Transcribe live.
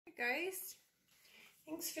guys,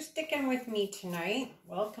 thanks for sticking with me tonight.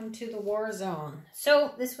 Welcome to the war zone.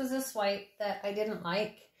 So this was a swipe that I didn't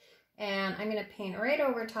like, and I'm going to paint right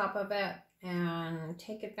over top of it and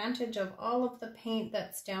take advantage of all of the paint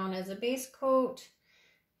that's down as a base coat,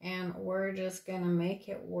 and we're just going to make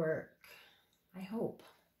it work. I hope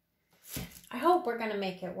we're going to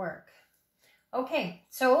make it work. Okay,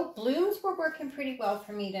 so blooms were working pretty well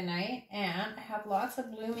for me tonight, and I have lots of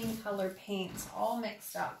blooming color paints all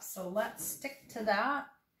mixed up. So let's stick to that,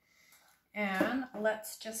 and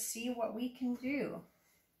let's just see what we can do.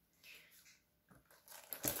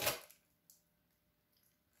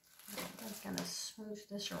 I'm just gonna smoosh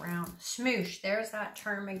this around. Smoosh, there's that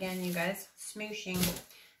term again, you guys, smooshing.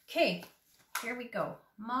 Okay, here we go.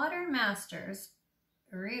 Modern Masters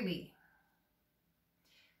Ruby.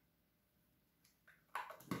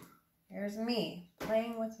 Here's me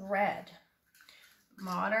playing with red.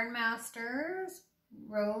 Modern Masters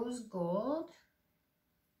Rose Gold.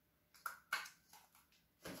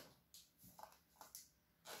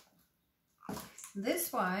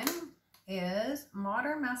 This one is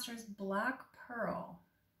Modern Masters Black Pearl.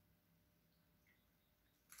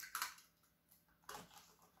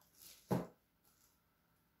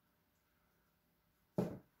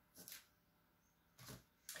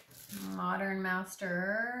 Modern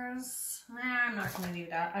Masters, I'm not going to do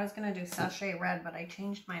that. I was going to do Sachet Red, but I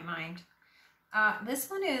changed my mind. This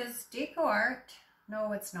one is Deco Art.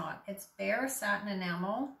 No, it's not. It's Behr Satin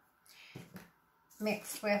Enamel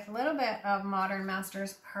mixed with a little bit of Modern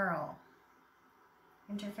Masters Pearl.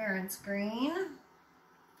 Interference Green.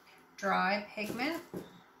 Dry Pigment.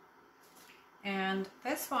 And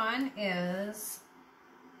this one is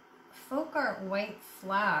Folk Art White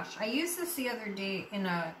Flash. I used this the other day in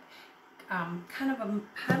a kind of a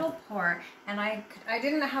petal pour, and I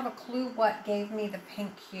didn't have a clue what gave me the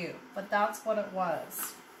pink hue, but that's what it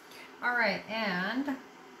was. All right, and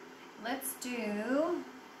let's do,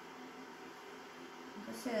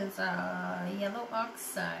 this is Yellow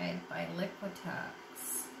Oxide by Liquatex.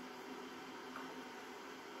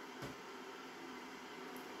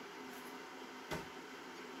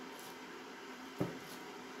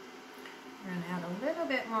 We're going to add a little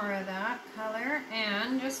bit more of that color,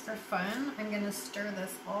 and just for fun, I'm going to stir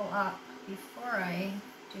this all up before I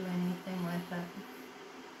do anything with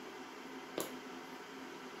it.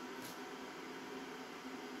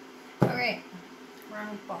 Alright,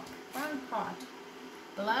 wrong pot.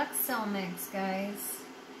 Black cell mix, guys.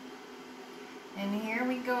 And here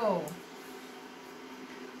we go.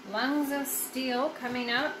 Lungs of Steel coming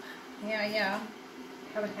up. Yeah.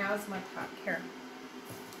 I have an asthma attack here.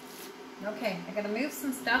 Okay, I gotta move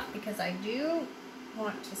some stuff because I do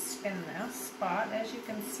want to spin this spot. As you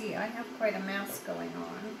can see, I have quite a mess going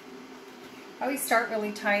on. I always start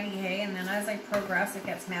really tidy, hey, and then as I progress, it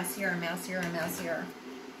gets messier and messier and messier.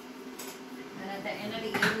 And at the end of the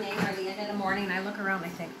evening or the end of the morning, I look around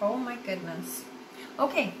and I think, oh my goodness.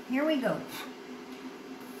 Okay, here we go.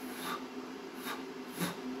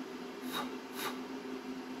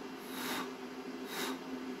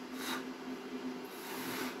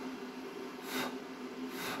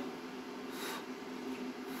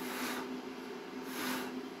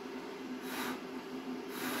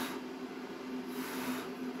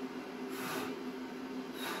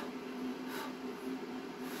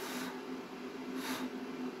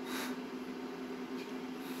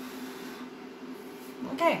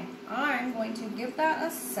 Okay, I'm going to give that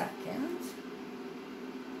a second.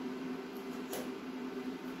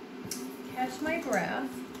 Catch my breath.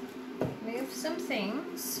 Move some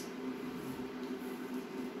things.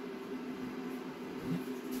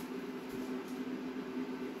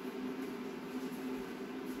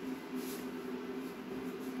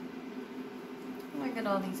 Look at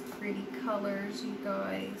all these pretty colors, you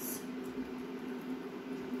guys.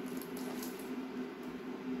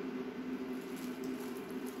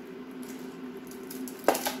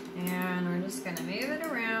 And we're just going to move it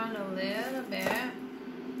around a little bit.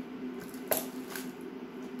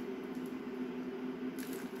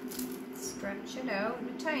 Stretch it out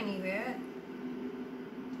a tiny bit.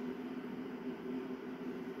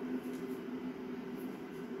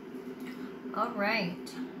 All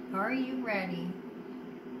right, are you ready?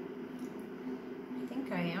 I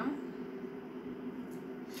think I am.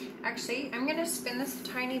 Actually, I'm going to spin this a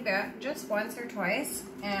tiny bit, just once or twice,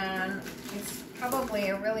 and it's probably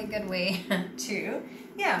a really good way to,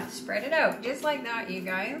 yeah, spread it out. Just like that, you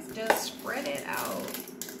guys. Just spread it out.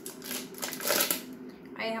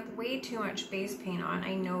 I have way too much base paint on,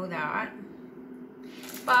 I know that.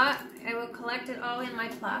 But I will collect it all in my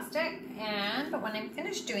plastic, but when I'm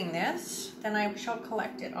finished doing this, then I shall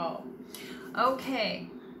collect it all. Okay,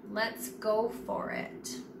 Let's go for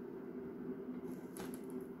it.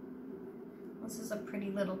 This is a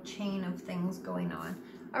pretty little chain of things going on.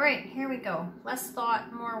 All right, here we go. Less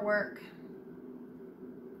thought, more work.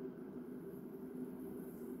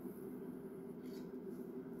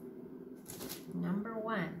 Number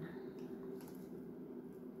 1.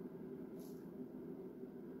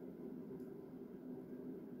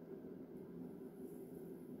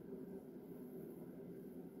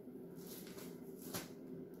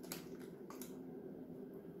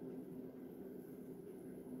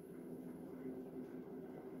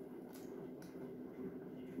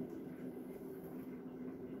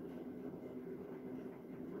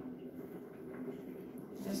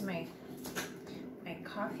 Here's my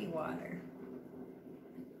coffee water.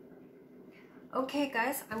 Okay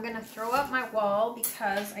guys, I'm gonna throw up my wall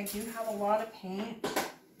because I do have a lot of paint.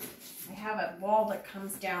 I have a wall that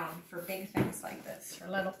comes down for big things like this. For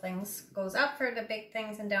little things, goes up for the big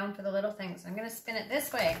things and down for the little things. I'm gonna spin it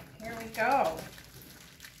this way. Here we go.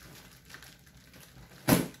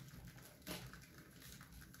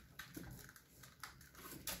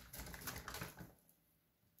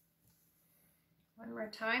 One more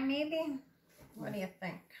time maybe? What do you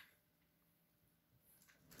think?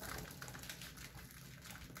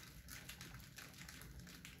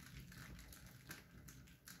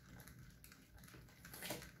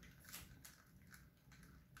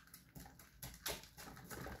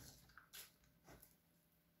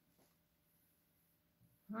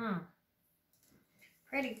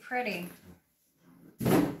 Pretty.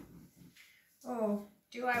 Oh,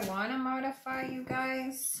 do I want to modify, you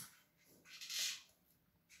guys?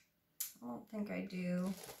 I don't think I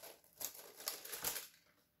do.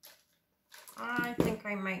 I think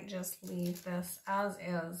I might just leave this as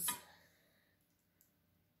is.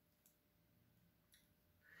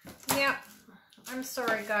 Yep, I'm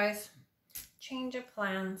sorry guys. Change of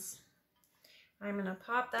plans. I'm going to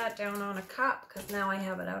pop that down on a cup because now I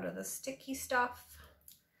have it out of the sticky stuff.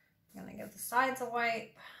 I'm going to give the sides a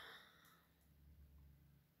wipe.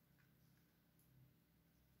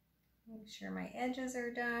 Make sure my edges are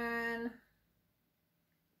done.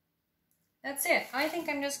 That's it. I think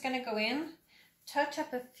I'm just going to go in, touch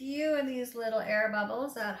up a few of these little air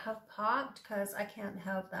bubbles that have popped because I can't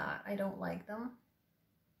have that. I don't like them.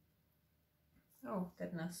 Oh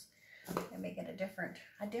goodness. Let me get a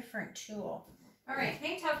different tool. All right,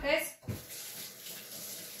 hang tough guys.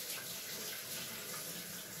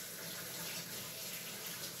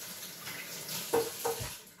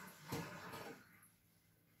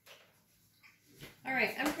 All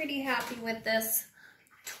right, I'm pretty happy with this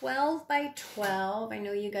 12 by 12. I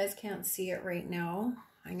know you guys can't see it right now.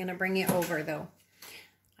 I'm gonna bring it over though.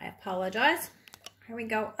 I apologize. Here we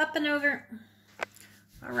go, up and over.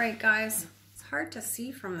 All right guys, it's hard to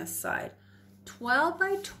see from this side. 12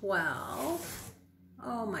 by 12.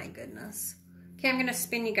 Oh my goodness. Okay, I'm gonna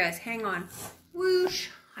spin you guys, hang on. Whoosh,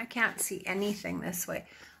 I can't see anything this way.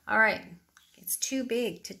 All right, it's too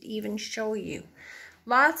big to even show you.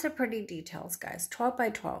 Lots of pretty details, guys. 12 by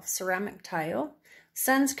 12, ceramic tile.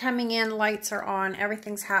 Sun's coming in, lights are on,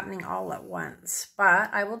 everything's happening all at once. But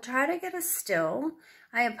I will try to get a still.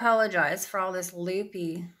 I apologize for all this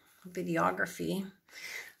loopy videography.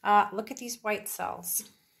 Look at these white cells.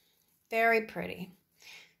 Very pretty.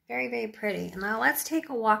 Very, very pretty. And now let's take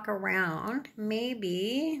a walk around,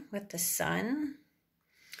 maybe with the sun.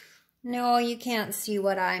 No, you can't see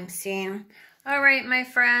what I'm seeing. All right, my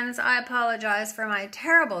friends, I apologize for my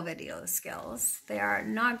terrible video skills. They are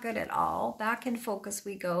not good at all. Back in focus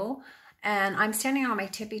we go. And I'm standing on my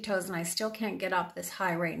tippy toes and I still can't get up this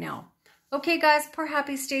high right now. Okay, guys, poor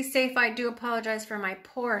happy, stay safe. I do apologize for my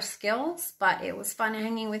poor skills, but it was fun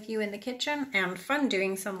hanging with you in the kitchen and fun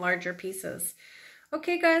doing some larger pieces.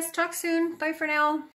 Okay, guys, talk soon. Bye for now.